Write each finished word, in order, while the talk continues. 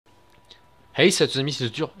Hey, salut à tous les amis, c'est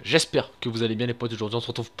TuTuR, j'espère que vous allez bien les potes. Aujourd'hui on se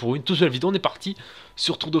retrouve pour une toute nouvelle vidéo. On est parti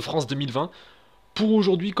sur Tour de France 2020. Pour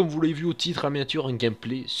aujourd'hui, comme vous l'avez vu au titre, à la miniature, un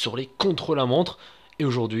gameplay sur les contre-la-montre. Et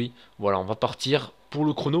aujourd'hui, voilà, on va partir pour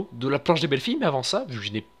le chrono de la planche des belles filles. Mais avant ça, vu que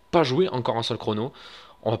je n'ai pas joué encore un seul chrono,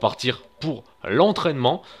 on va partir pour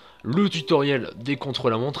l'entraînement. Le tutoriel des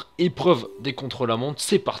contre-la-montre, épreuve des contre-la-montre,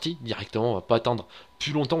 c'est parti directement, on va pas attendre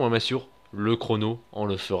plus longtemps, moi m'assure. Le chrono, on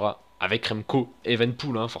le fera avec Remco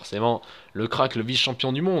Evenepoel, hein, forcément, le crack, le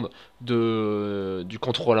vice-champion du monde du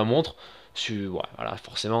contre-la-montre. Ouais, voilà,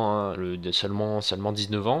 forcément, hein, seulement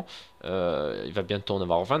 19 ans. Il va bientôt en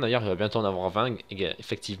avoir 20 d'ailleurs, il va bientôt en avoir 20,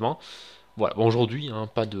 effectivement. Voilà, bon, aujourd'hui, hein,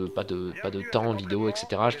 pas de temps en vidéo, etc.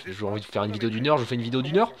 J'ai envie de faire une vidéo d'une heure, je fais une vidéo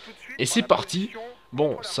d'une heure. Et c'est parti.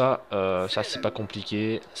 Bon, ça c'est pas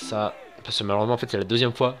compliqué. Ça, parce que malheureusement, en fait, c'est la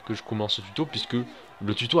deuxième fois que je commence ce tuto, puisque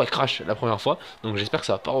le tuto a crash la première fois. Donc j'espère que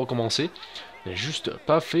ça va pas recommencer. J'ai juste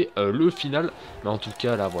pas fait le final. Mais en tout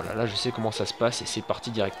cas, là, voilà, là, je sais comment ça se passe et c'est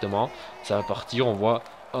parti directement. Ça va partir, on voit,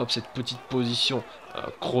 hop, cette petite position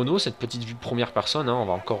chrono, cette petite vue première personne, hein. On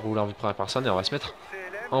va encore rouler en vue première personne et on va se mettre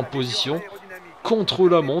en position contre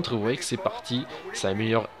la montre. Vous voyez que c'est parti, ça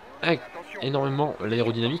améliore énormément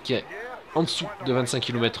l'aérodynamique. En dessous de 25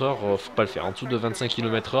 km/h, faut pas le faire. En dessous de 25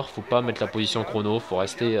 km/h, faut pas mettre la position chrono, faut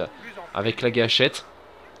rester avec la gâchette.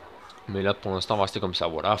 Mais là, pour l'instant, on va rester comme ça.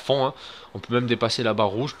 Voilà, à fond, hein. On peut même dépasser la barre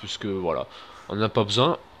rouge, puisque voilà, on n'en a pas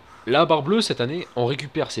besoin. La barre bleue, cette année, on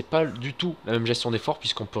récupère. C'est pas du tout la même gestion d'effort,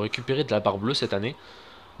 puisqu'on peut récupérer de la barre bleue cette année.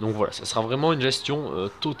 Donc voilà, ça sera vraiment une gestion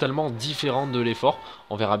totalement différente de l'effort.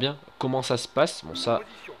 On verra bien comment ça se passe. Bon, ça,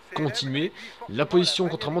 continuer. La position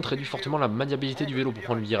contre-la-montre réduit fortement la maniabilité du vélo pour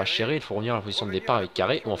prendre le virage serré. Il faut revenir à la position de départ avec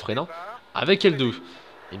carré ou en freinant avec L2.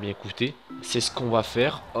 Et bien écoutez, c'est ce qu'on va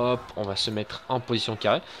faire. Hop, on va se mettre en position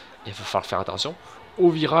carré. Et il va falloir faire attention au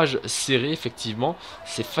virage serré, effectivement.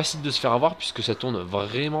 C'est facile de se faire avoir puisque ça tourne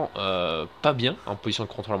vraiment pas bien en position de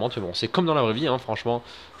contre-la-montre. Mais bon, c'est comme dans la vraie vie, hein, franchement,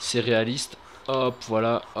 c'est réaliste. Hop,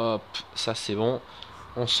 voilà, hop, ça c'est bon.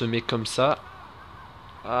 On se met comme ça.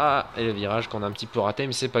 Ah, et le virage qu'on a un petit peu raté,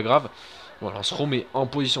 mais c'est pas grave. Voilà, on se remet en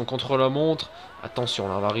position contre la montre. Attention,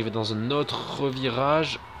 là, on va arriver dans un autre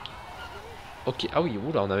virage. Ok, ah oui,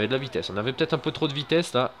 oula, on avait de la vitesse. On avait peut-être un peu trop de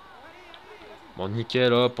vitesse, là. Bon,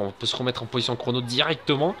 nickel, hop, on peut se remettre en position chrono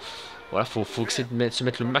directement. Voilà, faut essayer de se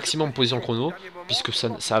mettre le maximum en position chrono, puisque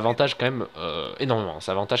ça avantage quand même énormément.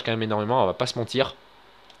 Ça avantage quand même énormément, on va pas se mentir.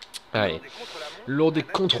 Allez. Lors des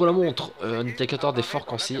contre-la-montre, un indicateur d'effort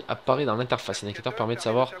conseillé apparaît dans l'interface. L'indicateur permet de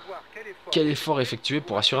savoir quel effort effectuer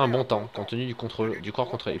pour assurer un bon temps, compte tenu du corps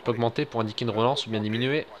contrôlé. Il peut augmenter pour indiquer une relance ou bien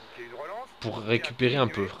diminuer pour récupérer un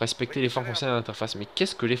peu. Respecter l'effort conseillé à l'interface. Mais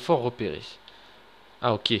qu'est-ce que l'effort repéré?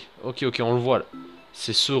 Ah ok, ok, on le voit là.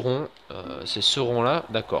 C'est ce rond là,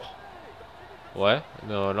 d'accord. Ouais,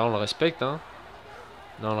 là on le respecte, hein.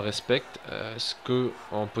 Là on le respecte. Est-ce que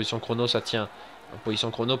en position chrono ça tient? En position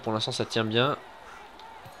chrono pour l'instant ça tient bien.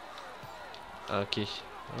 Ah, ok,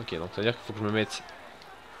 ok, donc ça veut dire qu'il faut que je me mette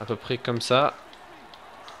à peu près comme ça.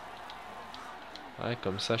 Ouais,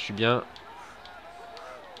 comme ça, je suis bien.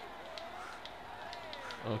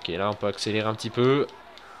 Ok, là, on peut accélérer un petit peu.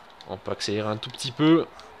 On peut accélérer un tout petit peu.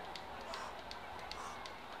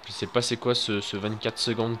 Je sais pas c'est quoi ce 24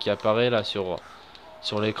 secondes qui apparaît là sur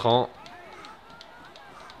l'écran.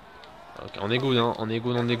 Ok, on est good, hein. On est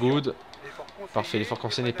good, on est good. Parfait, l'effort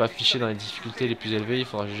conseillé n'est pas affiché dans les difficultés les plus élevées. Il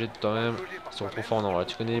faudra juger de toi-même si on est trop fort. Non, voilà,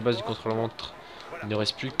 tu connais les bases du contre-la-montre. Il ne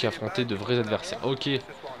reste plus qu'à affronter de vrais adversaires. Ok.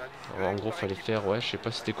 En gros, fallait faire, ouais, je sais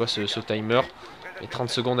pas c'était quoi ce timer. Et 30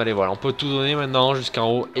 secondes, allez, voilà, on peut tout donner maintenant jusqu'en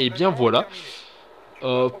haut. Et bien voilà,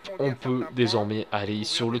 hop, on peut désormais aller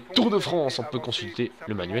sur le Tour de France. On peut consulter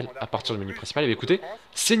le manuel à partir du menu principal. Et bien écoutez,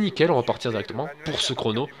 c'est nickel, on va partir directement pour ce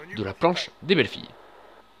chrono de la planche des belles filles.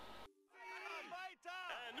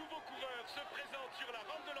 Un nouveau coureur se présente sur la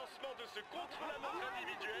rampe de lancement de ce contre-la-montre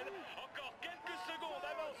individuel. Encore quelques secondes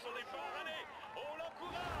avant son départ. Allez, on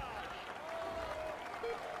l'encourage.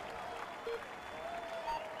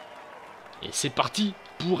 Et c'est parti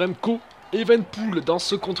pour Remco Evenepoel dans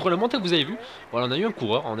ce contre-la-montre. Vous avez vu, voilà, on a eu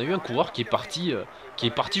un coureur qui est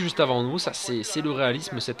parti juste avant nous. Ça, c'est le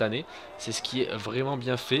réalisme cette année. C'est ce qui est vraiment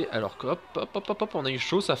bien fait. Alors que hop, on a eu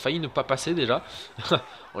chaud, ça a failli ne pas passer déjà.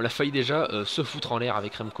 On a failli déjà se foutre en l'air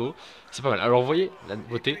avec Remco. C'est pas mal. Alors vous voyez, la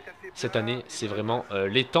beauté cette année, c'est vraiment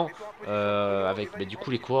les temps avec du coup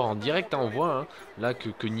les coureurs en direct. Hein, on voit hein, là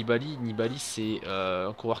que Nibali c'est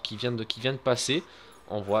un coureur qui vient de passer.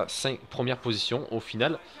 On voit 5 premières positions au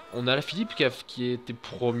final. On a la Philippe qui était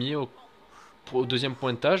premier au deuxième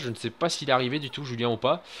pointage. Je ne sais pas s'il est arrivé du tout, Julien ou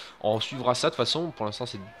pas. On suivra ça de toute façon. Pour l'instant,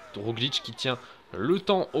 c'est Roglic qui tient le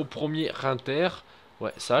temps au premier Inter.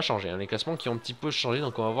 Ouais, ça a changé, hein, les classements qui ont un petit peu changé.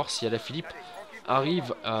 Donc on va voir si Philippe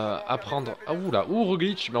arrive à prendre... Ah oula, ou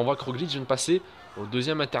Roglic. Mais on voit que Roglic vient de passer au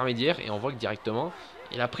deuxième intermédiaire. Et on voit que directement,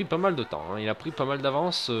 il a pris pas mal de temps, hein. Il a pris pas mal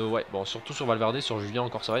d'avance. Ouais, bon, surtout sur Valverde, sur Julien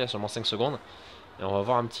encore ça va, il y a seulement 5 secondes. Et on va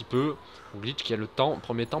voir un petit peu Roglic qui a le temps,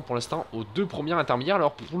 premier temps pour l'instant, aux deux premiers intermédiaires.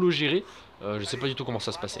 Alors pour le gérer, je sais pas du tout comment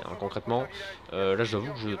ça se passait, hein, concrètement. Là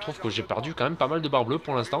j'avoue que je trouve que j'ai perdu quand même pas mal de barre bleue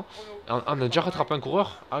pour l'instant. On a déjà rattrapé un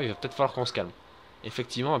coureur. Ah oui, il va peut-être falloir qu'on se calme.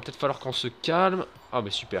 Effectivement, il va peut-être falloir qu'on se calme. Ah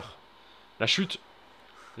mais super. La chute.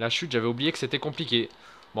 La chute, j'avais oublié que c'était compliqué.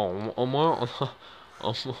 Bon, au moins...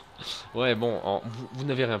 ouais, bon, vous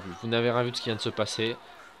n'avez rien vu. Vous n'avez rien vu de ce qui vient de se passer.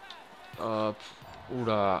 Hop.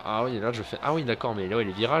 Oula. Ah oui, là je fais... Ah oui, d'accord, mais là, ouais,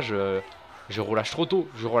 les virages... je relâche trop tôt.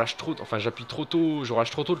 Je relâche trop... Enfin, j'appuie trop tôt. Je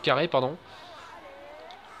relâche trop tôt le carré, pardon.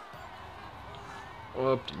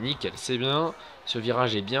 Hop, nickel, c'est bien. Ce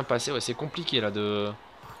virage est bien passé. Ouais, c'est compliqué, là, de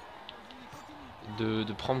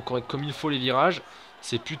prendre comme il faut les virages.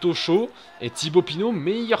 C'est plutôt chaud. Et Thibaut Pinot,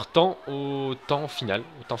 meilleur temps au temps final.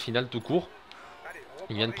 Au temps final tout court.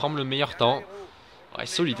 Il vient de prendre le meilleur temps. Ouais,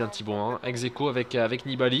 solide, hein, Thibaut. Hein. Ex-aequo avec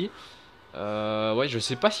Nibali. Ouais, je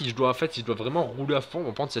sais pas si je dois, en fait, si je dois vraiment rouler à fond. Bon,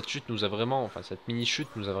 par contre, cette chute nous a vraiment, enfin, cette mini-chute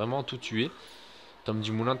nous a vraiment tout tué. Tom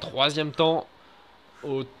Dumoulin, troisième temps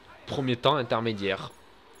au premier temps intermédiaire.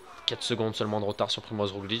 4 secondes seulement de retard sur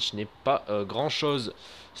Primoz Roglic. Ce n'est pas grand chose.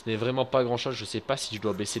 Ce n'est vraiment pas grand chose. Je sais pas si je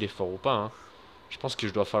dois baisser l'effort ou pas, hein. Je pense que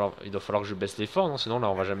il doit falloir que je baisse l'effort, non? Sinon là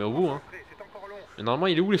on va jamais au bout, hein. Mais normalement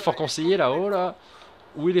il est où l'effort conseillé là? Oh là!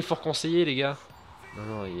 Où est l'effort conseillé les gars? Non,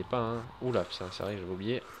 non, il est pas, hein. Oula, putain, c'est vrai que j'avais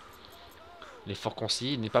oublié. L'effort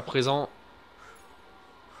conseillé, il n'est pas présent.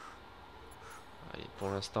 Allez, pour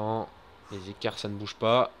l'instant, les écarts ça ne bouge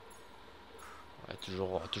pas. Ouais,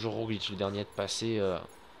 toujours Roglic, le dernier à être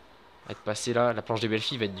passé là. La planche des belles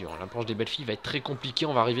filles va être dure. La planche des belles filles va être très compliquée.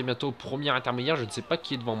 On va arriver bientôt au premier intermédiaire. Je ne sais pas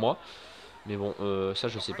qui est devant moi. Mais bon, ça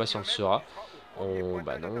je sais pas si on le saura.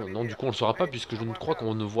 Bah non, non, du coup on le saura pas puisque je ne crois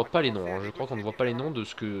qu'on ne voit pas les noms, hein. Je crois qu'on ne voit pas les noms de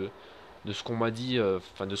ce qu'on m'a dit,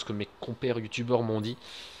 enfin de ce que mes compères youtubeurs m'ont dit.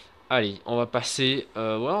 Allez, on va passer. Ouais,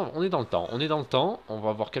 on est dans le temps. On est dans le temps. On va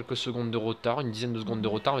avoir quelques secondes de retard, une dizaine de secondes de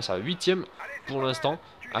retard, mais ça va 8ème pour l'instant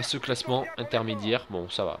à ce classement intermédiaire. Bon,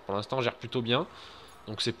 ça va. Pour l'instant, on gère plutôt bien.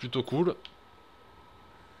 Donc c'est plutôt cool.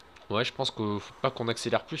 Ouais, je pense qu'il faut pas qu'on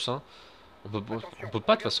accélère plus, hein. On peut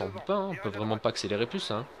pas de toute façon, on peut pas, hein. On peut vraiment pas accélérer plus,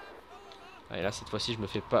 hein. Allez, là cette fois-ci je me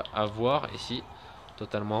fais pas avoir. Ici,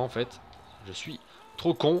 totalement en fait. Je suis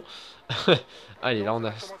trop con. Allez, là on a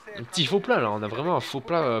un petit faux plat, là. On a vraiment un faux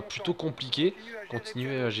plat plutôt compliqué.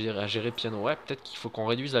 Continuer à gérer piano. Ouais, peut-être qu'il faut qu'on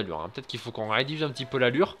réduise l'allure, hein. Peut-être qu'il faut qu'on réduise un petit peu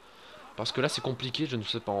l'allure. Parce que là c'est compliqué, je ne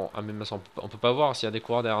sais pas. Ah, même ça, on peut pas voir s'il y a des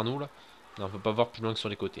coureurs derrière nous là. Non, on peut pas voir plus loin que sur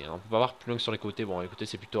les côtés, hein. On peut pas voir plus loin que sur les côtés. Bon, écoutez,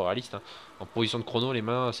 c'est plutôt réaliste, hein. En position de chrono, les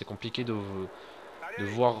mains, c'est compliqué de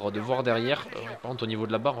voir derrière. Par contre, au niveau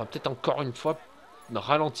de la barre, on va peut-être encore une fois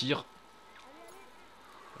ralentir.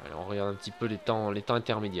 Allez, on regarde un petit peu les temps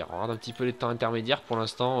intermédiaires. On regarde un petit peu les temps intermédiaires. Pour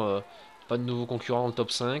l'instant, pas de nouveaux concurrents dans le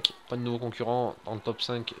top 5. Pas de nouveaux concurrents dans le top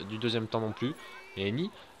 5 du deuxième temps non plus. Et ni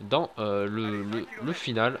dans le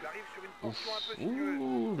final. Ouf.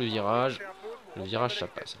 Ouh, le virage. Le virage, ça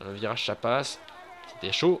passe. Le virage, ça passe.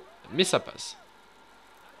 C'était chaud, mais ça passe.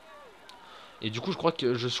 Et du coup, je crois qu'il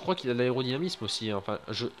y a de l'aérodynamisme aussi, hein. Enfin,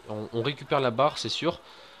 on récupère la barre, c'est sûr.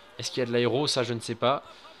 Est-ce qu'il y a de l'aéro? Ça, je ne sais pas.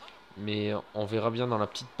 Mais on verra bien dans la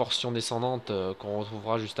petite portion descendante qu'on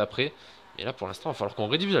retrouvera juste après. Et là, pour l'instant, il va falloir qu'on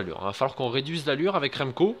réduise l'allure, hein. Il va falloir qu'on réduise l'allure avec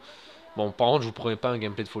Remco. Bon, par contre, je vous promets pas un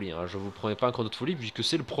gameplay de folie, hein. Je vous promets pas un chrono de folie, puisque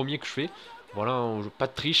c'est le premier que je fais. Voilà, hein, pas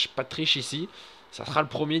de triche ici. Ça sera le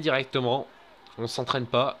premier directement. On s'entraîne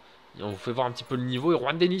pas. Et on vous fait voir un petit peu le niveau. Et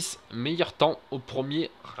Juan Dennis, meilleur temps au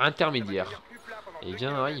premier intermédiaire. Et il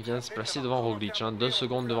vient se placer devant Roglic, hein. 2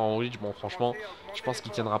 secondes devant Roglic. Bon, franchement, je pense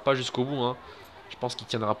qu'il tiendra pas jusqu'au bout, hein. Je pense qu'il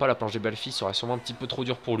tiendra pas. La planche des belles filles sera sûrement un petit peu trop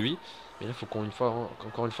dur pour lui. Mais là, il faut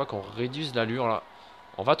encore une fois qu'on réduise l'allure là.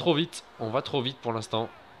 On va trop vite pour l'instant.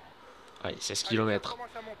 Allez, 16 km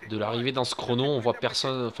de l'arrivée dans ce chrono. On voit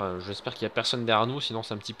personne. Enfin, j'espère qu'il n'y a personne derrière nous. Sinon,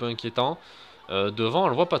 c'est un petit peu inquiétant. Devant, on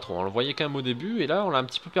le voit pas trop. On le voyait quand même au début. Et là, on l'a un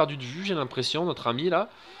petit peu perdu de vue, j'ai l'impression. Notre ami là.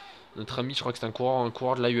 Notre ami, je crois que c'était un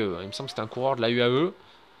coureur de l'AUAE. Il me semble que c'était un coureur de l'AUAE.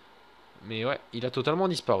 Mais ouais, il a totalement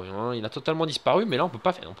disparu, hein. Il a totalement disparu. Mais là, on peut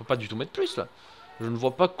pas du tout mettre plus là. Je ne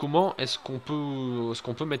vois pas comment est-ce qu'on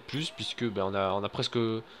peut mettre plus. Puisque ben, on a presque.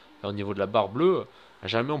 Au niveau de la barre bleue.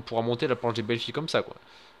 Jamais on pourra monter la planche des belles filles comme ça, quoi.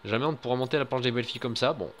 Jamais on ne pourra monter la planche des belles filles comme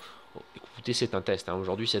ça. Bon, écoutez, c'est un test, hein.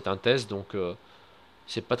 Aujourd'hui, c'est un test. Donc,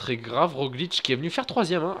 c'est pas très grave. Roglic qui est venu faire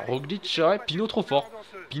troisième, hein. Roglic, ouais, Pinot trop fort.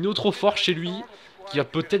 Pinot trop fort chez lui. Qui va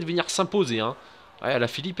peut-être venir s'imposer, hein. Ouais, la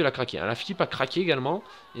Philippe, elle a craqué. La Philippe a craqué également.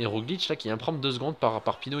 Et Roglic, là, qui vient prendre 2 secondes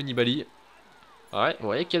par Pinot et Nibali. Ouais, vous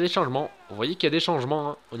voyez qu'il y a des changements. Vous voyez qu'il y a des changements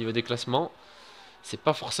hein, au niveau des classements. C'est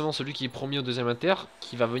pas forcément celui qui est premier au deuxième inter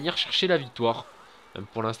qui va venir chercher la victoire. Même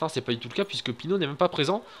pour l'instant, c'est pas du tout le cas puisque Pinot n'est même pas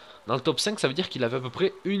présent. Dans le top 5, ça veut dire qu'il avait à peu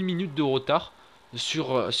près 1 minute de retard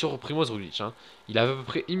sur Primoz Roglic. Hein. Il avait à peu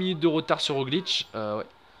près 1 minute de retard sur Roglic. Ouais.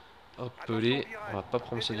 Hop, pelé. On va pas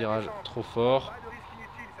prendre ce virage trop fort.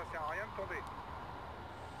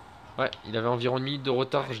 Ouais, il avait environ 1 minute de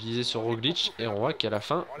retard, je disais, sur Roglic. Et on voit qu'à la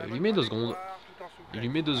fin, il lui met 2 secondes. Il lui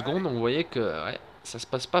met 2 secondes, donc vous voyez que ouais, ça se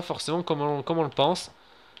passe pas forcément comme on le pense.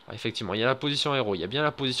 Ah, effectivement, il y a la position aéro. Il y a bien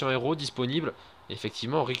la position aéro disponible. Et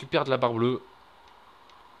effectivement, on récupère de la barre bleue.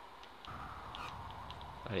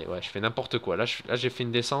 Allez, ouais, je fais n'importe quoi. Là, j'ai fait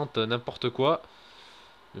une descente, n'importe quoi.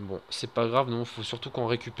 Mais bon, c'est pas grave. Non, il faut surtout qu'on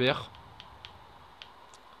récupère.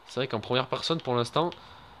 C'est vrai qu'en première personne, pour l'instant,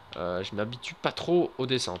 je m'habitue pas trop aux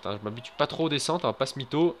descentes. Hein. Je m'habitue pas trop aux descentes. On va pas se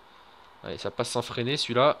mytho. Allez, ça passe sans freiner,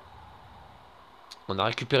 celui-là. On a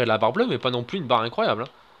récupéré la barre bleue, mais pas non plus une barre incroyable.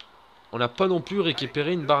 Hein. On n'a pas non plus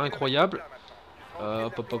récupéré une barre incroyable.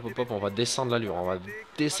 Hop, hop, hop, hop, hop, on va descendre l'allure. On va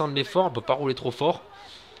descendre l'effort. On peut pas rouler trop fort.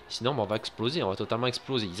 Sinon, bah, on va exploser. On va totalement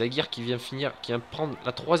exploser. Isagir qui vient finir, qui vient prendre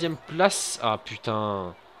la 3ème place. Ah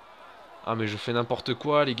putain. Ah, mais je fais n'importe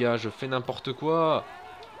quoi, les gars. Je fais n'importe quoi.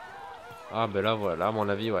 Ah, ben là, voilà. Là, à mon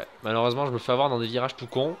avis, ouais. Malheureusement, je me fais avoir dans des virages tout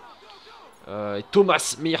cons. Et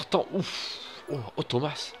Thomas, meilleur temps. Ouf. Oh, oh,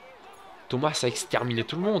 Thomas. Thomas a exterminé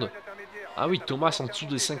tout le monde. Ah oui, Thomas en dessous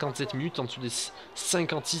des 57 minutes, en dessous des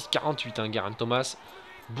 56-48, hein, Geraint Thomas.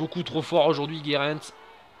 Beaucoup trop fort aujourd'hui, Geraint.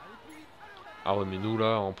 Ah ouais, mais nous,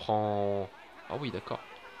 là, on prend... Ah oui, d'accord.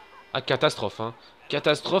 Ah, catastrophe, hein.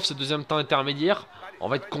 Catastrophe, ce deuxième temps intermédiaire. On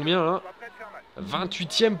va être combien, là?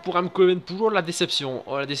 28ème pour Remco Evenepoel, la déception.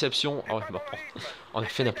 Oh, la déception. Oh, bah, on a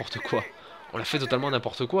fait n'importe quoi. On a fait totalement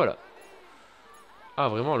n'importe quoi, là. Ah,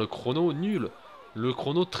 vraiment, le chrono nul. Le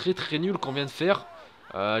chrono très très nul qu'on vient de faire.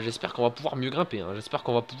 J'espère qu'on va pouvoir mieux grimper. Hein. J'espère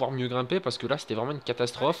qu'on va pouvoir mieux grimper parce que là, c'était vraiment une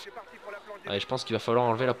catastrophe. Allez, je pense qu'il va falloir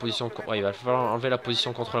enlever la position. Ouais, il va falloir enlever la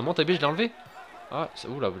position contre la montre. Eh bien, je l'ai enlevé. Ah,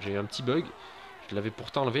 oula, j'ai eu un petit bug. Je l'avais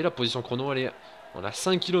pourtant enlevé, la position chrono. Allez, on a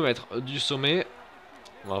 5 km du sommet.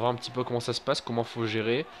 On va voir un petit peu comment ça se passe, comment faut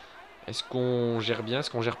gérer. Est-ce qu'on gère bien,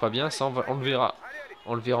 est-ce qu'on gère pas bien? Ça, on le verra.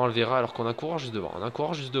 On le verra, on le verra. Alors qu'on a un coureur juste devant. On a un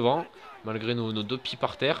coureur juste devant. Malgré nos 2 pieds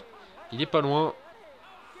par terre. Il est pas loin.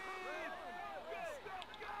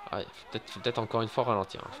 Ah, faut peut-être encore une fois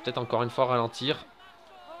ralentir. Faut peut-être encore une fois ralentir.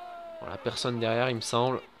 Voilà, personne derrière, il me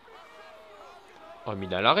semble. Oh, mais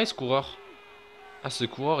il est à l'arrêt, ce coureur. Ah, ce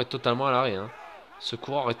coureur est totalement à l'arrêt. Hein. Ce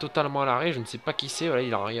coureur est totalement à l'arrêt. Je ne sais pas qui c'est. Voilà,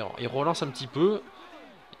 il relance un petit peu.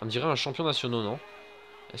 On dirait un champion national, non?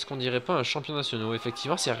 Est-ce qu'on dirait pas un champion national?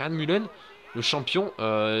 Effectivement, c'est Ryan Mullen, le champion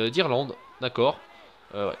d'Irlande. D'accord.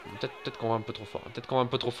 Ouais, peut-être qu'on va un peu trop fort. Peut-être qu'on va un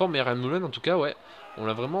peu trop fort, mais Ryan Mullen, en tout cas, ouais. On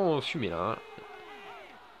l'a vraiment fumé, là. Hein.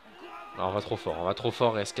 Alors, on va trop fort. On va trop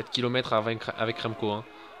fort. Il reste 4 km avec Remco. Hein.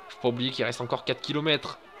 Faut pas oublier qu'il reste encore 4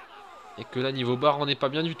 km. Et que là, niveau barre, on n'est pas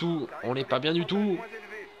bien du tout. On n'est pas bien du tout.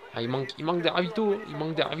 Ah, il manque des ravitaux. Il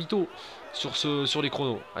manque des ravitaux sur les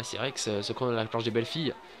chronos. Ah, c'est vrai que ce chrono de la planche des belles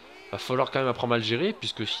filles, va falloir quand même apprendre à le gérer.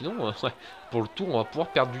 Puisque sinon, ouais, pour le tour, on va pouvoir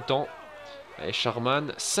perdre du temps. Allez,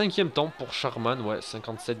 Charman. 5ème temps pour Charman. Ouais,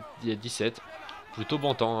 57-17. Plutôt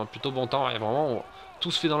bon temps. Hein, plutôt bon temps. Ouais, vraiment,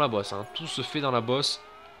 tout se fait dans la bosse. Hein, tout se fait dans la bosse.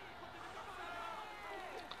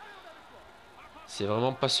 C'est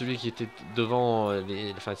vraiment pas celui qui était devant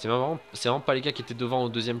Enfin, c'est vraiment pas les gars qui étaient devant au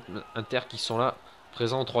deuxième inter qui sont là,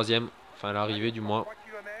 présents au troisième. Enfin, à l'arrivée du moins.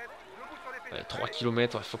 Allez, 3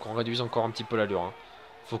 km, il faut qu'on réduise encore un petit peu l'allure. Hein.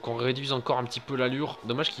 Faut qu'on réduise encore un petit peu l'allure.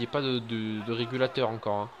 Dommage qu'il n'y ait pas de régulateur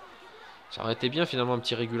encore. Hein. Ça aurait été bien finalement un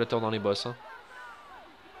petit régulateur dans les bosses. Hein.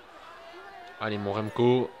 Allez, mon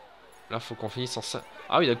Remco. Là, faut qu'on finisse en 5...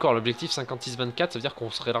 Ah oui, d'accord, l'objectif 56-24, ça veut dire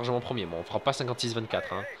qu'on serait largement premier. Bon, on fera pas 56-24.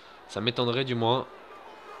 Hein. Ça m'étonnerait du moins.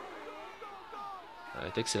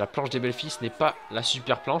 C'est la planche des belles filles, ce n'est pas la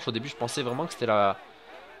super planche. Au début, je pensais vraiment que c'était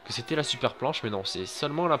la super planche, mais non, c'est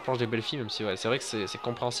seulement la planche des belles filles. Même si ouais, c'est vrai que c'est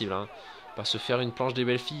compréhensible. Hein. Pas se faire une planche des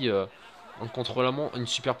belles filles en contre-la-montre, une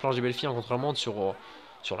super planche des belles filles en contre-la-montre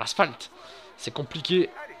sur l'asphalte. C'est compliqué.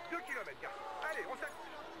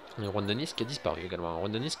 Et Juan Denis qui a disparu également.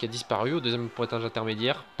 Juan Denis qui a disparu au deuxième pointage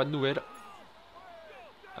intermédiaire. Pas de nouvelles.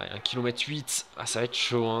 1 km 8. Ah, ça va être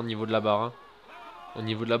chaud hein, au niveau de la barre. Hein. Au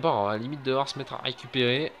niveau de la barre, on va à la limite devoir se mettre à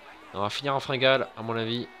récupérer. On va finir en fringale, à mon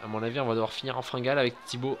avis. À mon avis, on va devoir finir en fringale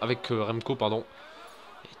avec Remco, pardon.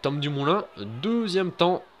 Et Tom Dumoulin, deuxième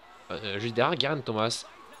temps. Juste derrière Geraint Thomas.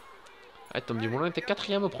 Ouais, Tom Dumoulin était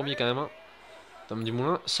 4ème au premier quand même. Hein. Tom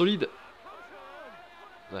Dumoulin, solide.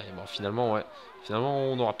 Ouais, bon, finalement, ouais. Finalement,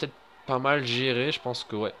 on aura peut-être pas mal géré. Je pense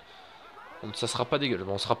que, ouais. Ça sera pas dégueulasse.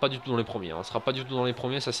 Bon, on sera pas du tout dans les premiers. Hein. On sera pas du tout dans les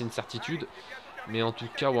premiers, ça c'est une certitude. Mais en tout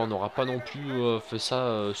cas, ouais, on n'aura pas non plus fait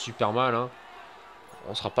ça super mal. Hein.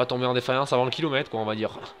 On sera pas tombé en défaillance avant le kilomètre, quoi, on va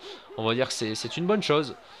dire. On va dire que c'est une bonne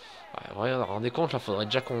chose. Ouais, vous rendez compte, là, faudrait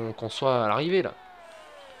déjà qu'on soit à l'arrivée, là.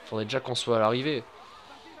 Faudrait déjà qu'on soit à l'arrivée.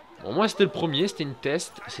 Bon, moi, c'était le premier, c'était une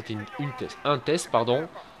test. C'était un test, pardon.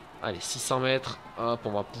 Allez, 600 mètres. Hop,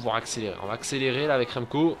 on va pouvoir accélérer. On va accélérer, là, avec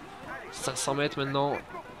Remco. 500 mètres, maintenant.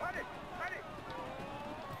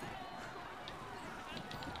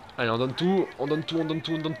 Allez, on donne tout, on donne tout, on donne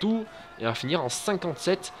tout, on donne tout. Et on va finir en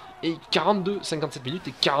 57 et 42. 57 minutes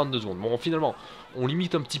et 42 secondes. Bon, finalement, on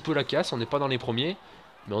limite un petit peu la casse. On n'est pas dans les premiers.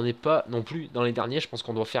 Mais on n'est pas non plus dans les derniers. Je pense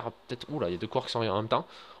qu'on doit faire peut-être... Oula, il y a deux coureurs qui sont arrivés en même temps.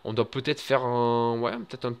 On doit peut-être faire un... Ouais,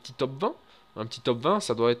 peut-être un petit top 20. Un petit top 20,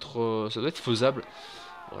 ça doit être faisable.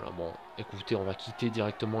 Voilà, bon, écoutez, on va quitter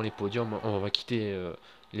directement les podiums. On va quitter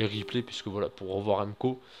les replays. Puisque voilà, pour revoir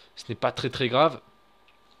Remco, ce n'est pas très très grave.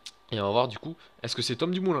 Et on va voir du coup, est-ce que c'est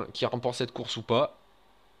Tom Dumoulin qui remporte cette course ou pas?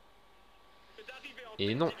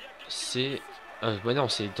 Et non, c'est... bah non,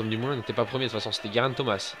 c'est Tom Dumoulin n'était pas premier de toute façon, c'était Geraint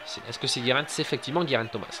Thomas. Est-ce que c'est Geraint? C'est effectivement Geraint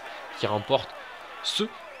Thomas qui remporte ce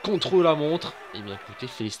contre-la-montre. Et bien écoutez,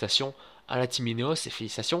 félicitations à la Team Ineos et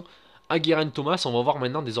félicitations à Geraint Thomas. On va voir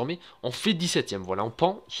maintenant désormais, on fait 17ème. Voilà, on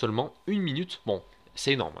prend seulement une minute. Bon,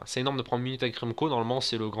 c'est énorme, hein. C'est énorme de prendre une minute avec Remco, normalement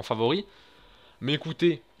c'est le grand favori. Mais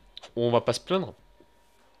écoutez, on va pas se plaindre.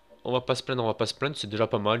 On va pas se plaindre, on va pas se plaindre, c'est déjà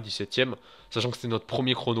pas mal, 17ème, sachant que c'était notre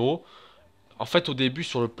premier chrono. En fait, au début,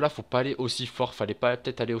 sur le plat, faut pas aller aussi fort, fallait pas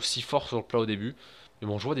peut-être aller aussi fort sur le plat au début. Mais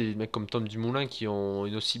bon, je vois des mecs comme Tom Dumoulin qui ont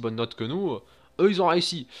une aussi bonne note que nous, eux, ils ont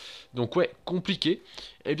réussi. Donc ouais, compliqué.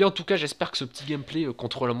 Et bien, en tout cas, j'espère que ce petit gameplay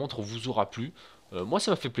contre la montre vous aura plu. Moi,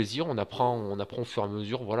 ça m'a fait plaisir, on apprend au fur et à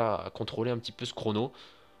mesure, voilà, à contrôler un petit peu ce chrono.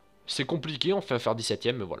 C'est compliqué, on fait à faire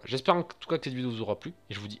 17ème, mais voilà. J'espère en tout cas que cette vidéo vous aura plu,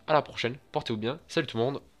 et je vous dis à la prochaine, portez-vous bien, salut tout le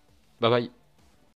monde, bye bye.